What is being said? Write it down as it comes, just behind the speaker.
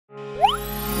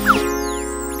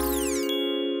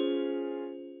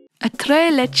A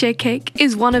tres leche cake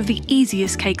is one of the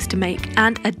easiest cakes to make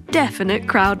and a definite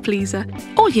crowd pleaser.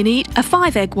 All you need are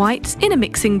 5 egg whites in a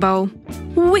mixing bowl.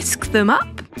 Whisk them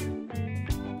up.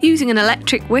 Using an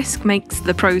electric whisk makes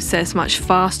the process much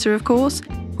faster, of course.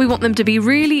 We want them to be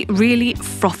really, really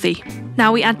frothy.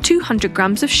 Now we add 200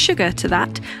 grams of sugar to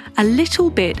that, a little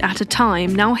bit at a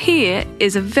time. Now here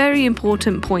is a very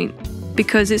important point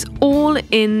because it's all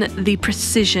in the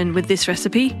precision with this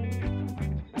recipe.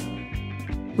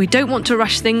 We don't want to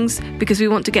rush things because we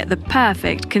want to get the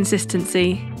perfect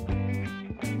consistency.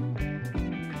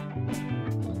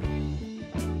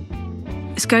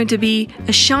 It's going to be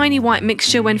a shiny white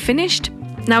mixture when finished.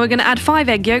 Now we're going to add 5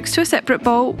 egg yolks to a separate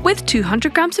bowl with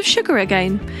 200 grams of sugar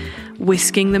again.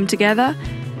 Whisking them together,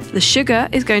 the sugar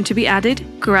is going to be added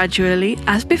gradually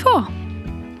as before.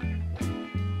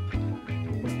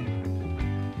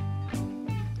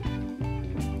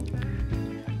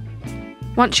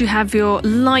 Once you have your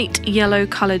light yellow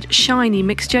coloured shiny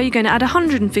mixture, you're going to add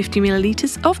 150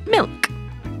 millilitres of milk.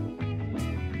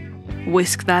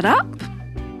 Whisk that up.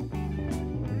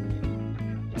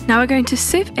 Now we're going to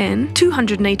sieve in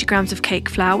 280 grams of cake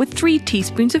flour with 3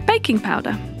 teaspoons of baking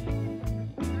powder.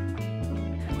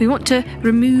 We want to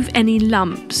remove any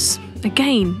lumps.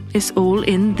 Again, it's all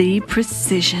in the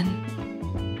precision.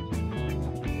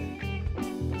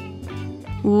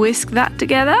 Whisk that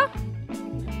together.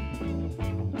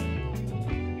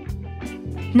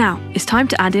 Now it's time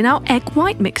to add in our egg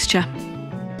white mixture.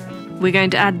 We're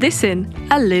going to add this in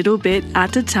a little bit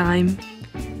at a time,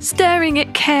 stirring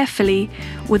it carefully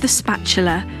with a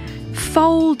spatula,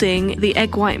 folding the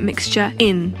egg white mixture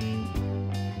in.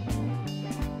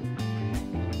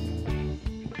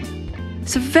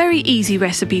 It's a very easy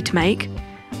recipe to make.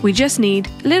 We just need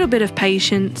a little bit of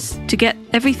patience to get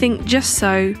everything just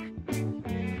so.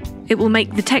 It will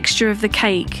make the texture of the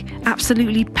cake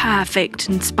absolutely perfect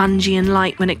and spongy and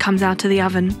light when it comes out of the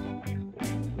oven.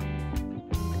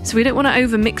 So we don't want to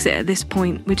overmix it at this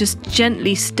point. We're just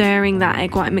gently stirring that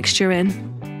egg white mixture in.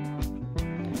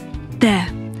 There.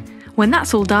 When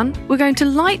that's all done, we're going to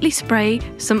lightly spray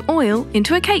some oil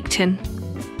into a cake tin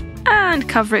and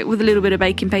cover it with a little bit of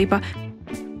baking paper,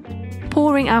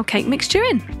 pouring our cake mixture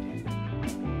in.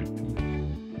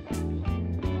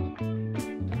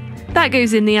 That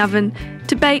goes in the oven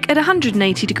to bake at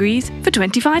 180 degrees for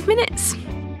 25 minutes.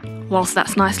 Whilst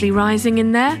that's nicely rising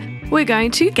in there, we're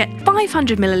going to get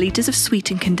 500 millilitres of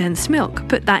sweetened condensed milk,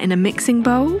 put that in a mixing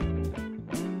bowl.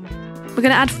 We're going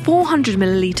to add 400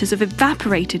 millilitres of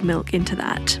evaporated milk into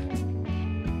that,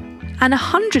 and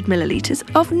 100 millilitres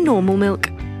of normal milk.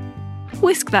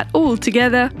 Whisk that all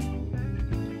together.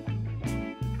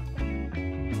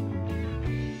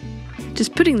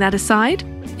 Just putting that aside.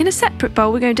 In a separate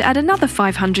bowl, we're going to add another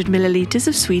 500 millilitres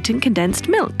of sweetened condensed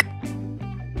milk.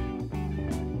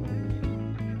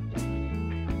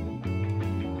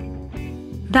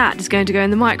 That is going to go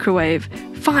in the microwave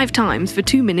 5 times for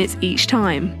 2 minutes each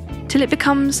time, till it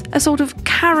becomes a sort of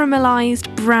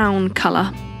caramelised brown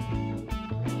colour.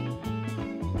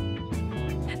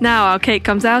 Now our cake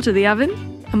comes out of the oven,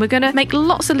 and we're going to make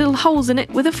lots of little holes in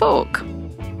it with a fork.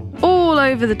 All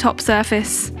over the top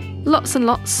surface, lots and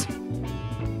lots.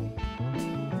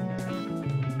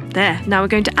 There, now we're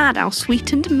going to add our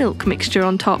sweetened milk mixture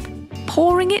on top,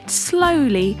 pouring it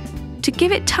slowly to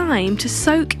give it time to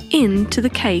soak into the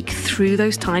cake through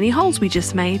those tiny holes we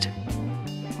just made.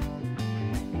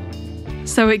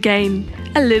 So again,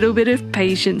 a little bit of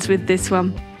patience with this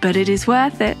one, but it is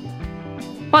worth it.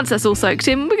 Once that's all soaked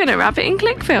in, we're going to wrap it in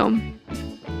click film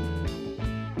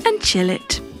and chill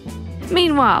it.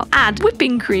 Meanwhile, add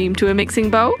whipping cream to a mixing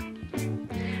bowl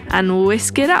and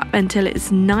whisk it up until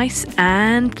it's nice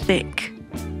and thick.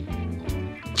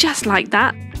 Just like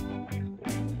that.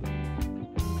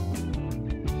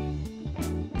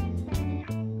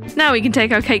 Now we can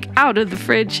take our cake out of the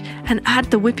fridge and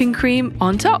add the whipping cream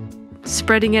on top,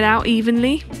 spreading it out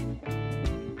evenly.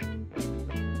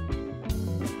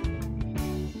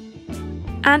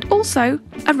 And also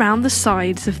around the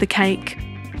sides of the cake.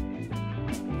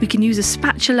 We can use a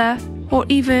spatula or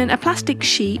even a plastic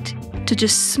sheet to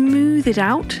just smooth it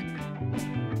out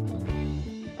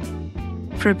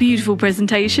for a beautiful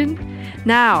presentation.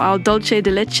 Now our dulce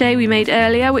de leche we made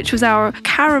earlier, which was our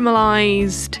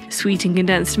caramelised sweetened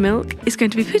condensed milk, is going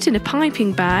to be put in a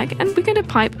piping bag, and we're going to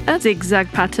pipe a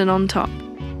zigzag pattern on top.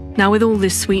 Now with all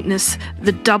this sweetness,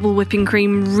 the double whipping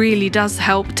cream really does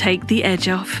help take the edge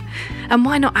off. And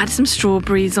why not add some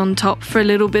strawberries on top for a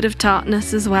little bit of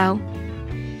tartness as well?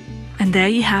 And there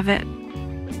you have it.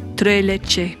 Tres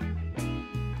leche.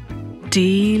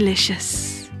 Delicious.